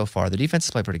head so far. The defense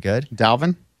has played pretty good.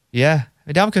 Dalvin? Yeah. I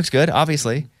mean, Dalvin Cook's good,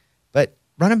 obviously. But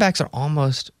running backs are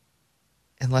almost,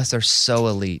 unless they're so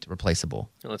elite, replaceable.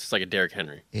 Well, it's just like a Derrick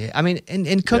Henry. Yeah. I mean,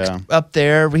 and Cook's Yeah. up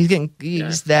there.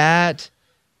 He's that.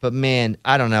 But man,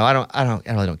 I don't know. I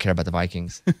really don't care about the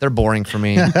Vikings. They're boring for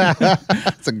me.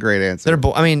 That's a great answer.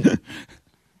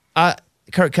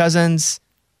 Kirk Cousins,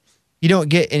 you don't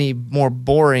get any more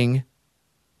boring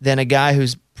than a guy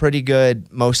who's pretty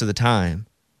good most of the time.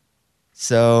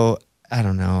 So I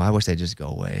don't know. I wish they'd just go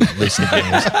away. Lose the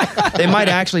games. They might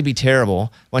actually be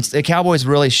terrible. Once the Cowboys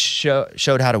really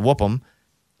showed how to whoop them,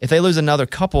 if they lose another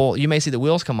couple, you may see the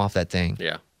wheels come off that thing.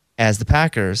 Yeah. As the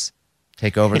Packers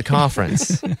take over the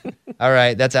conference. All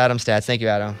right, that's Adam's stats. Thank you,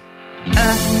 Adam.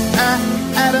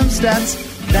 Adam Stats.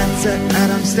 That's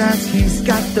Adam Stats. He's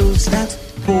got those stats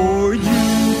for you.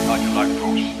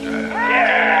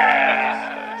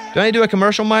 Do I need to do a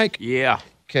commercial, Mike? Yeah.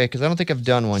 Okay, because I don't think I've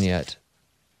done one yet.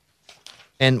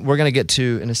 And we're going to get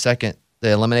to, in a second, the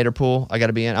eliminator pool. I got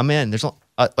to be in. I'm in. Wait till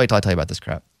I tell you about this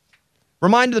crap.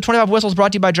 Reminder, the 25 Whistles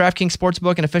brought to you by DraftKings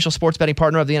Sportsbook, an official sports betting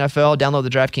partner of the NFL. Download the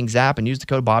DraftKings app and use the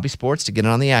code BobbySports to get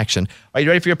in on the action. Are you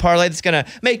ready for your parlay that's going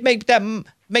to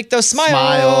make those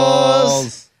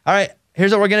smiles? All right,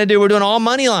 here's what we're going to do. We're doing all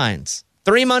money lines.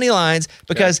 3 money lines,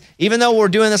 because even though we're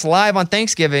doing this live on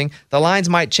Thanksgiving, the lines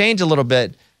might change a little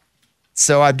bit.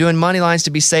 So I'm doing money lines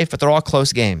to be safe, but they're all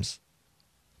close games.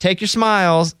 Take your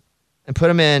smiles and put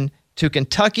them in to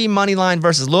Kentucky money line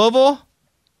versus Louisville,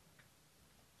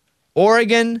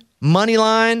 Oregon money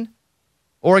line,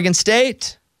 Oregon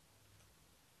State,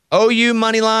 OU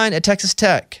money line at Texas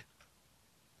Tech.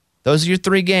 Those are your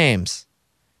 3 games.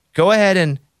 Go ahead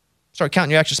and start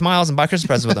counting your extra smiles and buy Christmas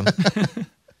presents with them.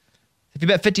 If you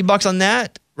bet $50 on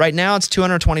that, right now it's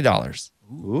 $220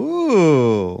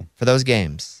 Ooh. for those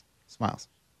games. Smiles.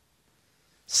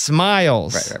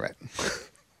 Smiles. Right.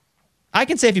 I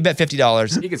can say if you bet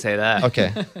 $50. You can say that.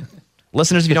 Okay.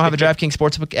 Listeners, if you don't have a DraftKings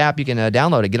Sportsbook app, you can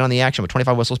download it. Get on the action with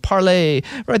 25 Whistles Parlay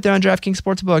right there on DraftKings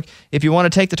Sportsbook. If you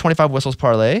want to take the 25 Whistles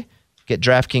Parlay, get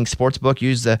DraftKings Sportsbook.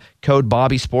 Use the code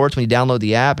BobbySports when you download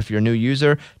the app. If you're a new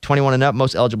user, 21 and up,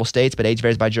 most eligible states, but age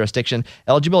varies by jurisdiction.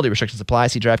 Eligibility restrictions apply.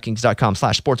 See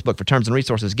DraftKings.com/sportsbook for terms and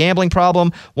resources. Gambling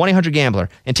problem? 1-800-GAMBLER.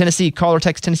 In Tennessee, call or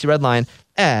text Tennessee Red Line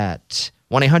at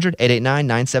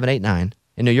 1-800-889-9789.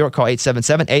 In New York, call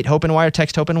 877-8-HOPE-NY or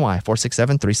text HOPE-NY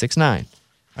 467-369.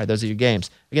 All right, those are your games.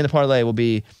 Again, the parlay will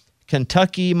be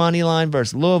Kentucky money line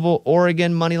versus Louisville,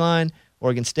 Oregon money line,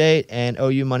 Oregon State, and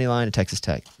OU money line at Texas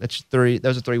Tech. That's 3.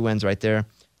 Those are 3 wins right there.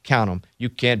 Count them. You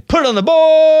can put it on the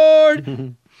board.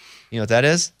 You know what that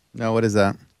is? No, what is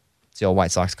that? It's the old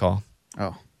White Sox call.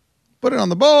 Oh. Put it on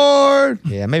the board.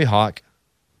 Yeah, maybe Hawk.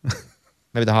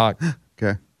 Maybe the Hawk.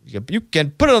 Okay. You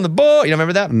can put it on the board. You don't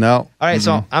remember that? No. All right,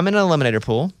 so I'm in an eliminator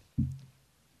pool.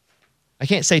 I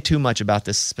can't say too much about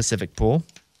this specific pool,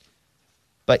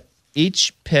 but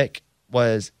each pick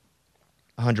was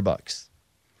 $100.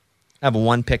 I have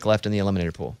 1 pick left in the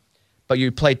eliminator pool, but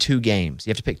you play 2 games.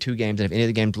 You have to pick 2 games, and if any of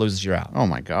the games loses, you're out. Oh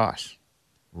my gosh.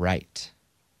 Right.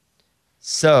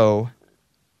 So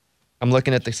I'm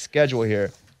looking at the schedule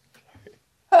here.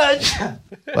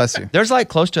 Bless you. There's like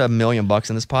close to $1 million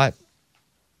in this pot.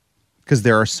 Because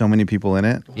there are so many people in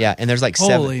it. Yeah, and there's like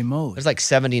Holy moly. There's like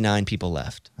 79 people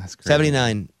left. That's crazy.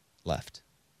 79 left.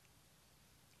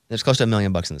 There's close to $1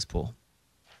 million in this pool.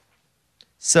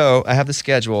 So I have the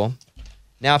schedule.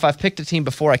 Now, if I've picked a team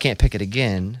before, I can't pick it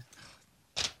again.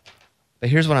 But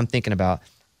here's what I'm thinking about.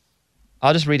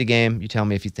 I'll just read a game. You tell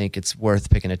me if you think it's worth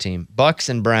picking a team. Bucks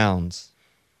and Browns.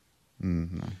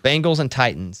 Mm-hmm. Bengals and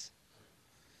Titans.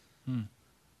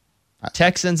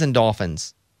 Texans and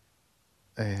Dolphins.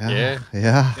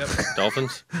 Yeah.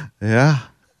 Dolphins. Yeah.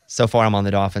 So far, I'm on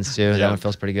the Dolphins too. That one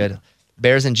feels pretty good.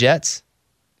 Bears and Jets.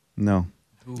 No.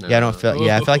 Yeah, I don't feel.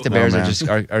 Yeah, I feel like the Bears man. are just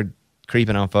are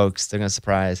creeping on folks. They're gonna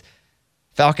surprise.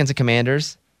 Falcons and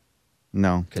Commanders.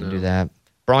 No. Couldn't do that.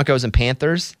 Broncos and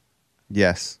Panthers.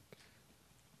 Yes.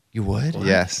 You would?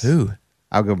 Yes. Who?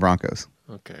 I'll go Broncos.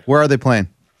 Okay. Where are they playing?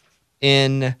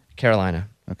 In Carolina.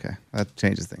 Okay. That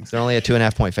changes things. They're only a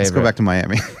 2.5 point favorite. Let's go back to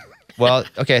Miami. Well,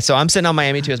 okay, so I'm sitting on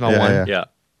Miami too as my one. Yeah.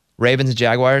 Ravens and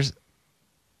Jaguars.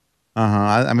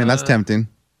 I mean, that's tempting.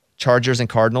 Chargers and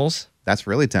Cardinals. That's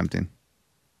really tempting.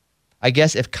 I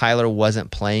guess if Kyler wasn't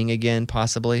playing again,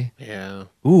 possibly. Yeah.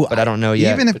 Ooh, But I don't know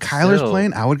yet. Even if But Kyler's still.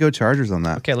 playing, I would go Chargers on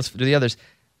that. Okay, let's do the others.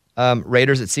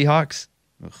 Raiders at Seahawks.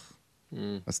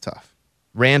 That's tough.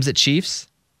 Rams at Chiefs.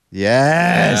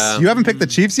 Yes. Yeah. You haven't picked the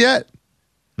Chiefs yet?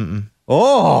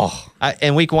 Oh.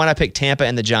 In week 1, I picked Tampa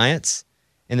and the Giants.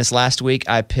 In this last week,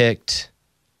 I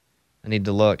need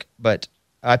to look, but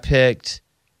I picked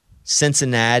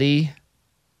Cincinnati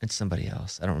and somebody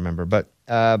else. I don't remember, but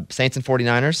Saints and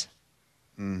 49ers.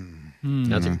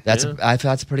 That's I thought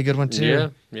that's a pretty good one too. Yeah.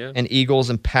 Yeah. And Eagles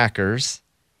and Packers,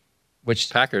 which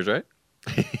Packers, right?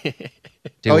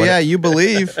 do Oh, what- yeah. You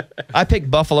believe. I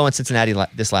picked Buffalo and Cincinnati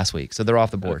this last week, so they're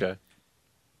off the board. Okay.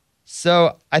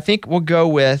 So I think we'll go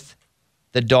with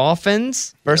the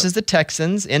Dolphins versus the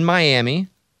Texans in Miami,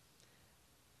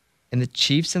 and the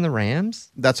Chiefs and the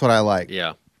Rams. That's what I like.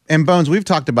 Yeah. And Bones, we've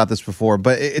talked about this before,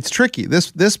 but it's tricky.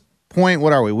 This point,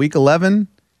 what are we? Week 11?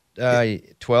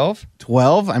 12.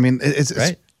 12? I mean,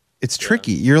 Right. it's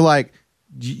tricky. You're like,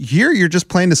 here you're just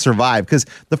playing to survive, because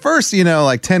the first,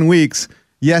 10 weeks,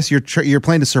 yes, you're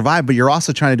playing to survive, but you're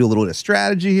also trying to do a little bit of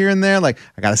strategy here and there. Like,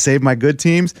 I got to save my good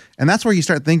teams. And that's where you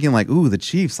start thinking like, ooh, the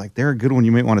Chiefs, like they're a good one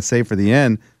you might want to save for the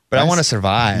end. But I want to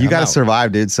survive. You got to I'm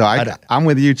survive, dude. So I'm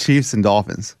with you, Chiefs and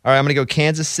Dolphins. All right, I'm going to go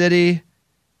Kansas City,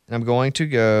 and I'm going to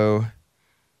go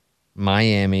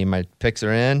Miami. My picks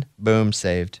are in. Boom,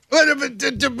 saved.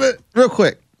 Real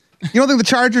quick. You don't think the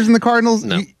Chargers and the Cardinals?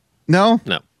 No. No?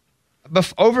 No.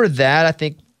 But over that, I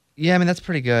think, that's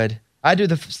pretty good. I do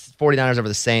the 49ers over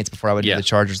the Saints before I would do the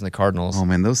Chargers and the Cardinals. Oh,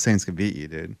 man, those Saints could beat you,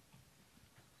 dude.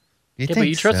 You But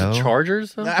you trust the so?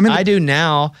 Chargers, though? I mean, I do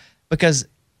now because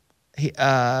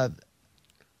the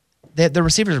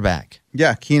receivers are back.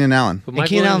 Yeah, Keenan Allen. But And Mike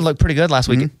Keenan Allen Williams- looked pretty good last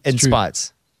week in true.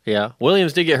 spots. Yeah.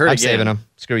 Williams did get hurt I'm again. saving him.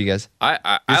 Screw you guys. I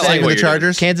You're like saving what the you're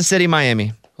Chargers? Kansas City, Miami.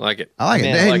 doing. I like it. I like it.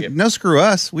 Man, I Hey, like it. no screw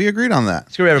us. We agreed on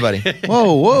that. Screw everybody.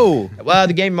 Whoa. Well,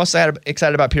 the game I'm most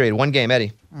excited about, period. One game,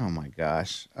 Eddie. Oh, my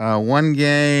gosh. One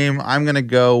game, I'm going to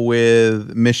go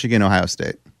with Michigan, Ohio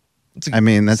State. It's a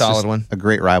That's solid just one. a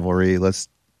great rivalry. Let's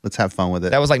have fun with it.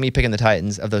 That was like me picking the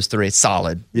Titans of those three. It's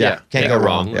solid. Yeah. Can't go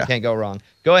wrong. Yeah. Can't go wrong.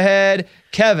 Go ahead,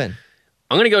 Kevin.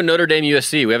 I'm going to go Notre Dame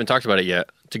USC. We haven't talked about it yet.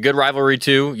 It's a good rivalry,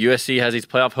 too. USC has these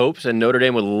playoff hopes, and Notre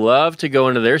Dame would love to go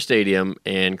into their stadium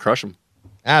and crush them.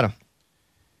 Adam.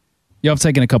 Y'all have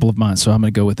taken a couple of mine, so I'm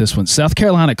going to go with this one. South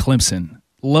Carolina, Clemson.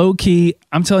 Low key,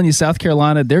 I'm telling you, South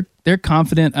Carolina, they're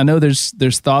confident. I know there's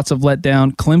thoughts of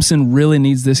letdown. Clemson really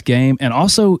needs this game, and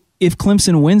also if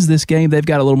Clemson wins this game, they've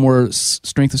got a little more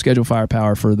strength of schedule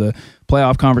firepower for the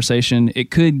playoff conversation. It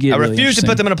could get. I really refuse to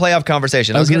put them in a playoff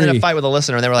conversation. I was getting in a Agree. fight with a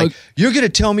listener, and they were like, "You're going to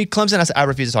tell me Clemson?" I said, "I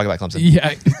refuse to talk about Clemson."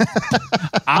 Yeah,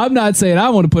 I'm not saying I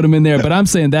want to put them in there, but I'm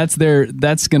saying that's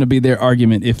going to be their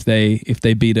argument if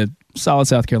they beat a solid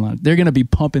South Carolina. They're going to be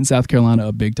pumping South Carolina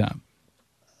up big time.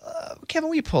 Kevin,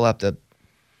 will you pull up the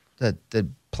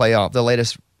playoff, the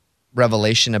latest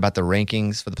revelation about the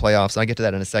rankings for the playoffs? I'll get to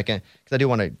that in a second because I do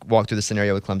want to walk through the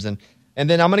scenario with Clemson. And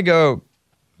then I'm going to go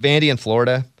Vandy in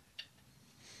Florida,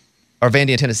 or Vandy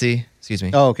in Tennessee, excuse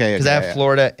me. Oh, okay. Because I have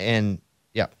Florida and,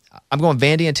 I'm going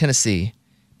Vandy in Tennessee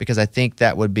because I think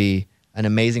that would be an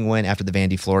amazing win after the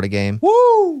Vandy-Florida game.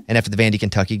 Woo! And after the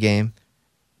Vandy-Kentucky game.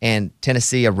 And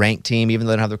Tennessee, a ranked team, even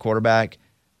though they don't have their quarterback,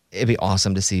 it'd be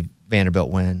awesome to see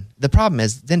Vanderbilt win. The problem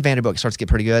is then Vanderbilt starts to get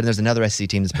pretty good, and there's another SEC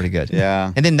team that's pretty good.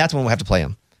 Yeah. And then that's when we'll have to play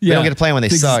them. We don't get to play them when they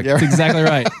suck. That's exactly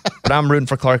right. But I'm rooting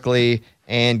for Clark Lee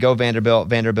and go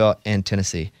Vanderbilt, and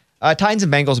Tennessee. Titans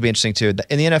and Bengals will be interesting too.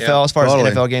 In the NFL, as far totally.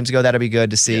 as NFL games go, that'll be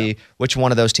good to see which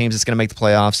one of those teams that's going to make the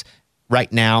playoffs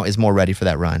right now is more ready for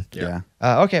that run. Yeah.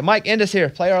 Okay, Mike, end us here.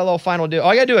 Play our little final deal. Oh,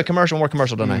 I got to do more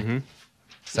commercial, don't I?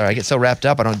 Sorry, I get so wrapped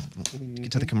up I don't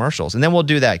get to the commercials. And then we'll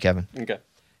do that, Kevin. Okay.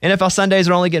 NFL Sundays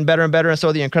are only getting better and better, and so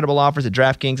are the incredible offers at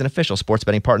DraftKings, an official sports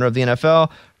betting partner of the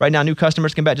NFL. Right now, new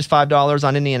customers can bet just $5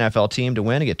 on any NFL team to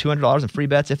win and get $200 in free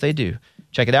bets if they do.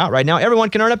 Check it out right now. Everyone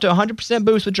can earn up to 100%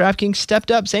 boost with DraftKings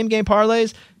stepped up same-game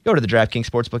parlays. Go to the DraftKings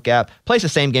Sportsbook app, place a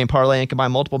same-game parlay, and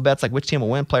combine multiple bets like which team will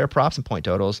win, player props, and point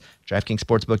totals. DraftKings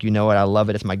Sportsbook, you know it. I love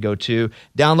it. It's my go-to.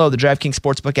 Download the DraftKings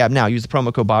Sportsbook app now. Use the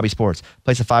promo code BobbySports.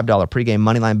 Place a $5 pregame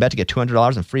moneyline bet to get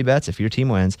 $200 in free bets if your team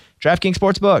wins. DraftKings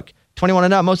Sportsbook. 21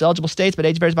 and up, most eligible states, but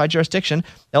age varies by jurisdiction.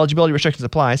 Eligibility restrictions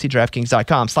apply. See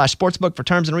DraftKings.com/sportsbook for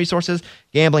terms and resources.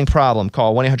 Gambling problem?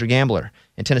 Call 1-800-GAMBLER.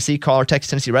 In Tennessee, call or text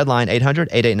Tennessee Red Line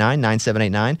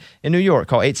 800-889-9789. In New York,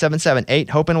 call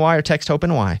 877-8-HOPE-NY or text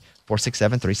HOPE-NY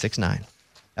 467-369.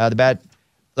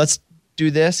 Let's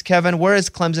do this. Kevin, where is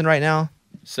Clemson right now?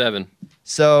 7.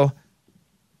 So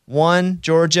 1,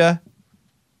 Georgia.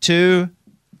 2,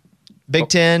 Big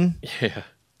Ten. Yeah.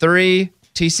 3,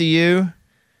 TCU.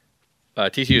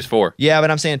 TCU is 4. Yeah,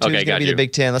 but I'm saying 2 is Okay, going to be got the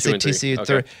Big Ten. Let's 2 say and 3. TCU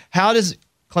Okay. 3. How does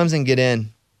Clemson get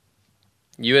in?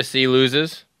 USC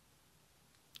loses.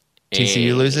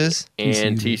 TCU loses?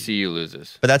 And TCU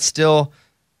loses. But that's 7-5.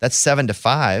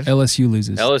 LSU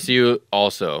loses. LSU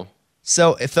also.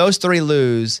 So if those 3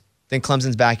 lose, then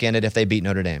Clemson's back in it if they beat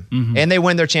Notre Dame. And they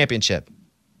win their championship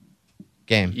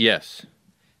game. Yes.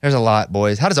 There's a lot,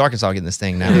 boys. How does Arkansas get in this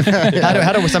thing now?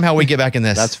 how do somehow we get back in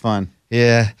this? That's fun.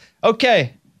 Yeah.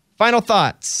 Okay. Final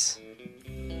thoughts.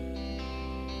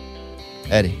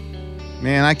 Eddie.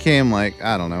 Man, I came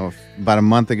about a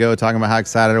month ago talking about how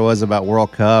excited I was about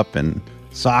World Cup and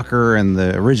soccer and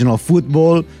the original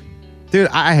football. Dude,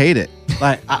 I hate it.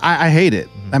 I hate it.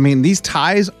 I mean, these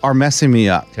ties are messing me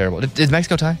up. Terrible. Did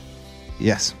Mexico tie?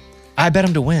 Yes. I bet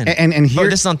them to win. And here,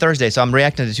 this is on Thursday, so I'm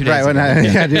reacting to 2 days ago.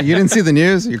 Yeah, dude, you didn't see the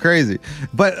news? You're crazy.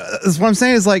 But what I'm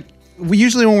saying is, we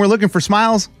usually when we're looking for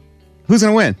smiles, who's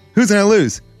going to win? Who's going to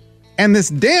lose? And this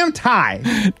damn tie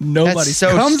Nobody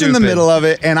comes in the middle of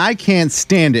it, and I can't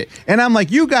stand it. And I'm like,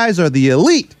 you guys are the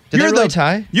elite. Did they really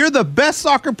tie? You're the best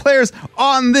soccer players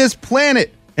on this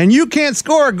planet, and you can't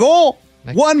score a goal,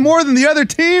 one more than the other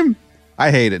team.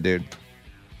 I hate it, dude.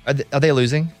 Are they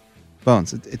losing?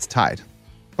 Bones, it's tied.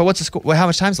 But what's the score? Well, how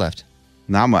much time's left?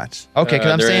 Not much. Okay,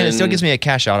 because I'm they're saying it still in- gives me a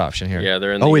cash out option here. Yeah,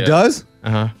 they're in the Oh, it does?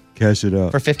 Uh-huh. Cash it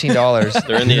out. For $15.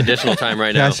 They're in the additional time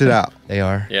right now. Cash it out. They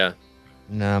are. Yeah.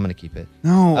 No, I'm going to keep it.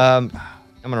 No. I'm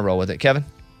going to roll with it. Kevin?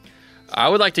 I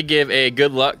would like to give a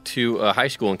good luck to a high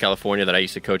school in California that I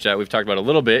used to coach at. We've talked about it a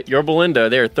little bit. Your Belinda,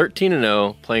 they are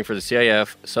 13-0, playing for the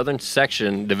CIF Southern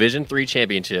Section Division III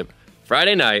Championship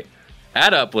Friday night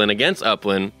at Upland against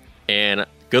Upland, and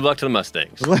good luck to the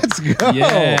Mustangs. Let's go.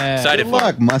 Yeah. Excited Good for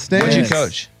luck, them. Mustangs. What'd you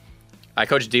coach? I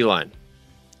coached D-line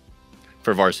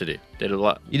for varsity. Did a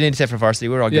lot. You didn't say for varsity.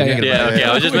 We're all good. Yeah, You're yeah. good. Yeah, okay.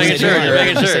 I was just You making say sure. D-line. Just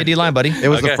making You sure. say D-line, buddy. It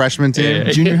was the Okay. freshman team.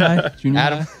 Junior high. Junior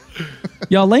Adam? high.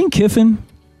 Y'all, Lane Kiffin,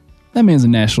 that man's a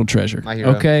national treasure. My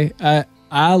hero. Okay,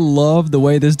 I love the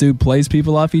way this dude plays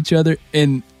people off each other,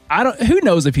 and I don't. Who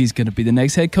knows if he's going to be the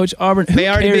next head coach? Auburn. Who May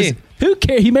already cares? be. Who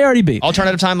cares? He may already be.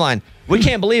 Alternative timeline. We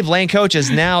can't believe Lane Coach is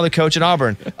now the coach at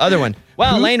Auburn. Other one.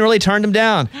 Wow, Lane really turned him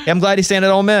down. I'm glad he's staying at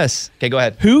Ole Miss. Okay, go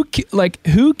ahead.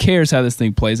 Who cares how this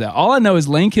thing plays out? All I know is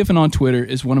Lane Kiffin on Twitter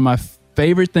is one of my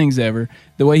favorite things ever.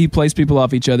 The way he plays people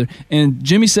off each other. And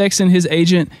Jimmy Sexton, his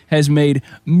agent, has made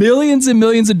millions and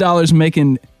millions of dollars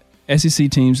making SEC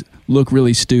teams look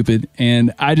really stupid.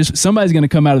 And somebody's going to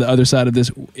come out of the other side of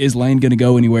this is Lane going to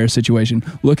go anywhere situation,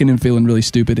 looking and feeling really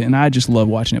stupid. And I just love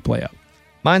watching it play out.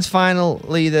 Mine's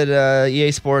finally that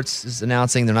EA Sports is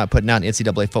announcing they're not putting out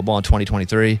NCAA football in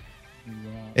 2023.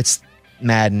 It's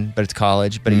Madden, but it's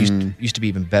college. But it used to be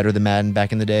even better than Madden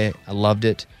back in the day. I loved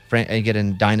it. And get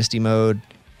in dynasty mode.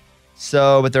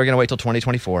 But they're going to wait till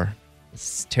 2024.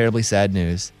 It's terribly sad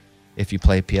news if you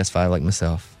play PS5 like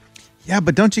myself. Yeah,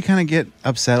 but don't you kind of get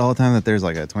upset all the time that there's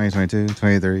like a 2022,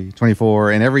 23,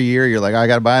 24, and every year you're like, I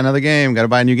got to buy another game, got to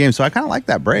buy a new game. So I kind of like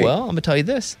that break. Well, I'm going to tell you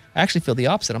this. I actually feel the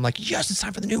opposite. I'm like, yes, it's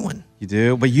time for the new one. You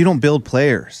do, but you don't build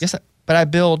players. Yes, but I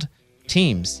build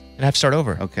teams and I have to start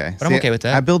over. Okay. But I'm okay with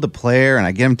that. I build a player and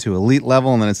I get him to elite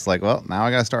level, and then it's like, well, now I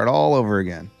got to start all over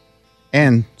again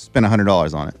and spend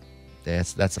 $100 on it.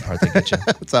 That's the part that gets you.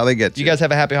 That's how they get you. You guys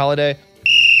have a happy holiday.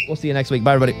 We'll see you next week.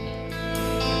 Bye, everybody.